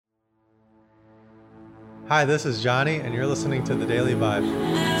Hi, this is Johnny, and you're listening to The Daily Vibe.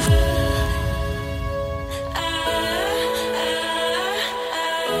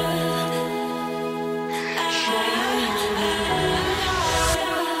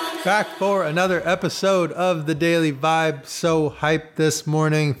 Back for another episode of The Daily Vibe. So hyped this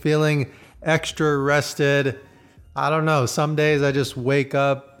morning, feeling extra rested. I don't know, some days I just wake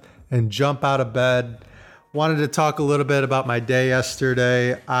up and jump out of bed. Wanted to talk a little bit about my day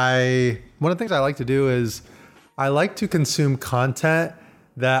yesterday. One of the things I like to do is I like to consume content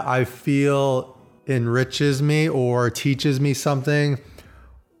that I feel enriches me or teaches me something.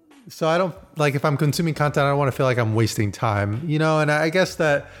 So I don't, like, if I'm consuming content, I don't want to feel like I'm wasting time, and I guess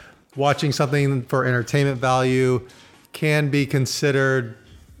that watching something for entertainment value can be considered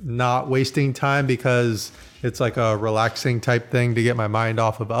not wasting time because it's like a relaxing type thing to get my mind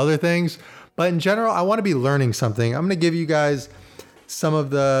off of other things. But in general, I want to be learning something. I'm going to give you guys some of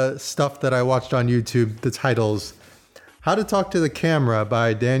the stuff that I watched on YouTube. The titles: How to Talk to the Camera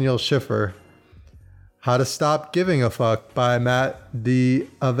by Daniel Schiffer, How to Stop Giving a Fuck by Matt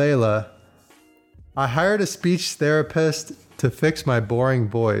D'Avella, I Hired a Speech Therapist to Fix My Boring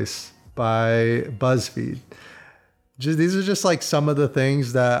Voice by BuzzFeed. These are just like some of the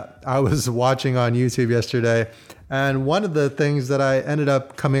things that I was watching on YouTube yesterday. And one of the things that I ended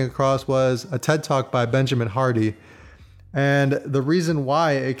up coming across was a TED Talk by Benjamin Hardy. And the reason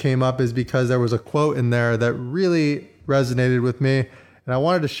why it came up is because there was a quote in there that really resonated with me. And I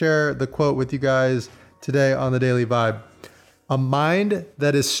wanted to share the quote with you guys today on the Daily Vibe. A mind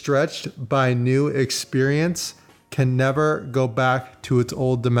that is stretched by new experience can never go back to its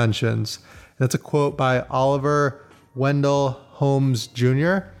old dimensions. That's a quote by Oliver Wendell Holmes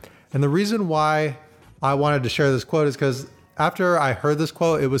Jr. And the reason why I wanted to share this quote is because after I heard this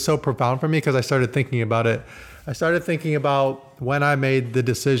quote, it was so profound for me because I started thinking about it. I started thinking about when I made the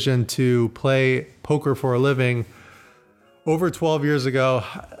decision to play poker for a living over 12 years ago.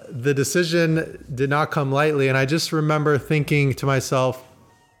 The decision did not come lightly. And I just remember thinking to myself,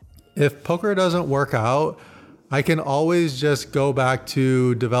 if poker doesn't work out, I can always just go back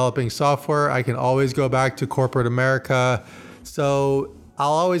to developing software. I can always go back to corporate America. So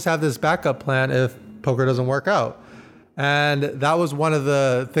I'll always have this backup plan if poker doesn't work out. And that was one of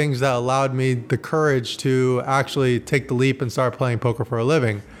the things that allowed me the courage to actually take the leap and start playing poker for a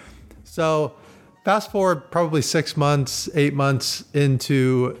living. So fast forward probably 6 months, 8 months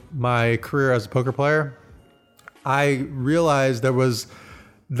into my career as a poker player, I realized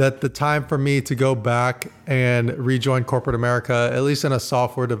that the time for me to go back and rejoin corporate America, at least in a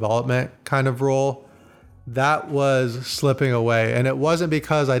software development kind of role, that was slipping away. And it wasn't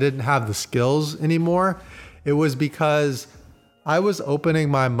because I didn't have the skills anymore. It was because I was opening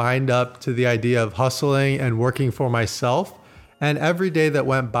my mind up to the idea of hustling and working for myself. And every day that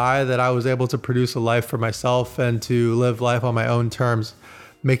went by that I was able to produce a life for myself and to live life on my own terms,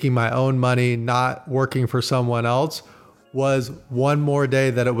 making my own money, not working for someone else, was one more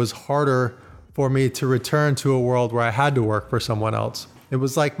day that it was harder for me to return to a world where I had to work for someone else. It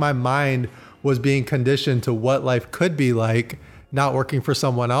was like my mind was being conditioned to what life could be like, not working for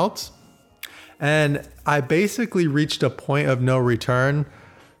someone else. And I basically reached a point of no return.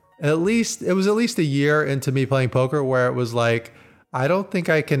 It was at least a year into me playing poker where it was like, I don't think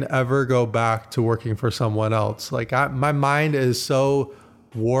I can ever go back to working for someone else. Like my mind is so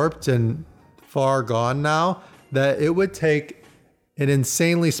warped and far gone now that it would take an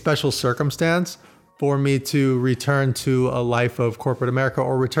insanely special circumstance for me to return to a life of corporate America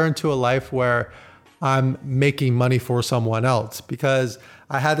or return to a life where I'm making money for someone else, because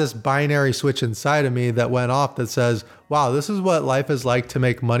I had this binary switch inside of me that went off that says, wow, this is what life is like to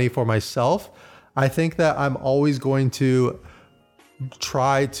make money for myself. I think that I'm always going to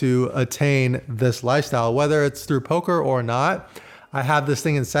try to attain this lifestyle, whether it's through poker or not. I have this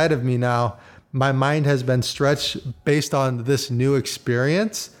thing inside of me now. My mind has been stretched based on this new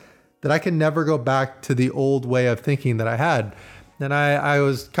experience that I can never go back to the old way of thinking that I had. And I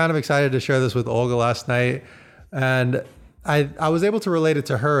was kind of excited to share this with Olga last night. And I was able to relate it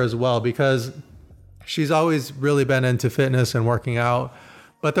to her as well, because she's always really been into fitness and working out.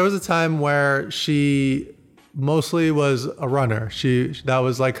 But there was a time where she mostly was a runner. That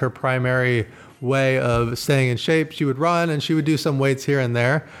was like her primary way of staying in shape. She would run and she would do some weights here and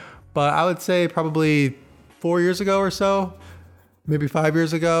there. But I would say probably 4 years ago or so, maybe 5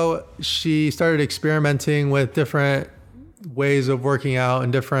 years ago, she started experimenting with different ways of working out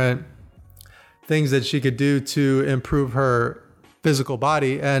and different things that she could do to improve her physical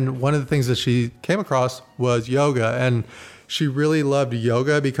body. And one of the things that she came across was yoga. And she really loved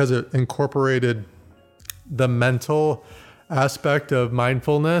yoga because it incorporated the mental aspect of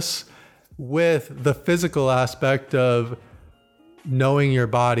mindfulness with the physical aspect of knowing your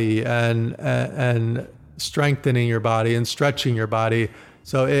body and strengthening your body and stretching your body.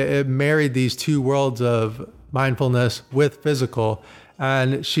 So it married these two worlds of mindfulness with physical.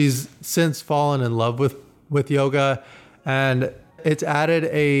 And she's since fallen in love with yoga, and it's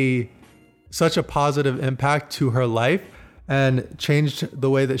added such a positive impact to her life and changed the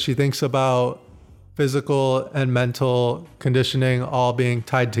way that she thinks about physical and mental conditioning all being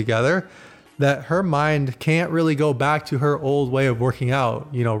tied together, that her mind can't really go back to her old way of working out,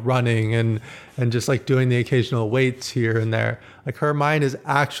 running and just like doing the occasional weights here and there. Like her mind is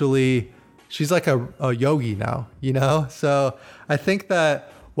actually, she's like a yogi now, So I think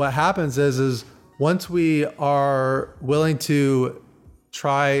that what happens is once we are willing to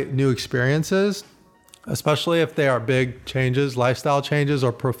try new experiences, especially if they are big changes, lifestyle changes,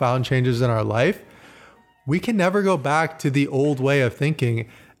 or profound changes in our life, we can never go back to the old way of thinking.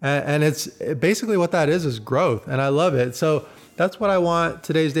 And it's basically what that is growth. And I love it. So that's what I want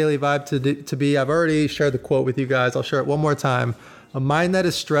today's daily vibe to be. I've already shared the quote with you guys. I'll share it one more time. A mind that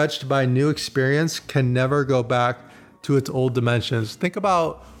is stretched by new experience can never go back to its old dimensions. Think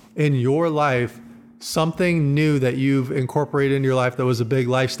about in your life, something new that you've incorporated into your life that was a big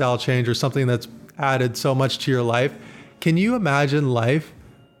lifestyle change or something that's added so much to your life. Can you imagine life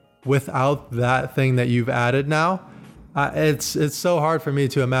without that thing that you've added now? It's so hard for me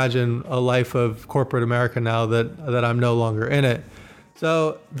to imagine a life of corporate America now that I'm no longer in it.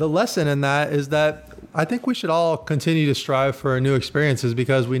 So the lesson in that is that I think we should all continue to strive for new experiences,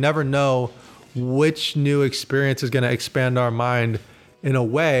 because we never know which new experience is going to expand our mind in a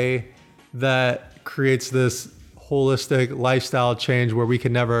way that creates this holistic lifestyle change where we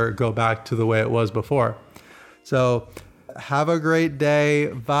can never go back to the way it was before. So have a great day.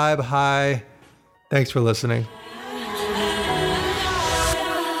 Vibe high. Thanks for listening.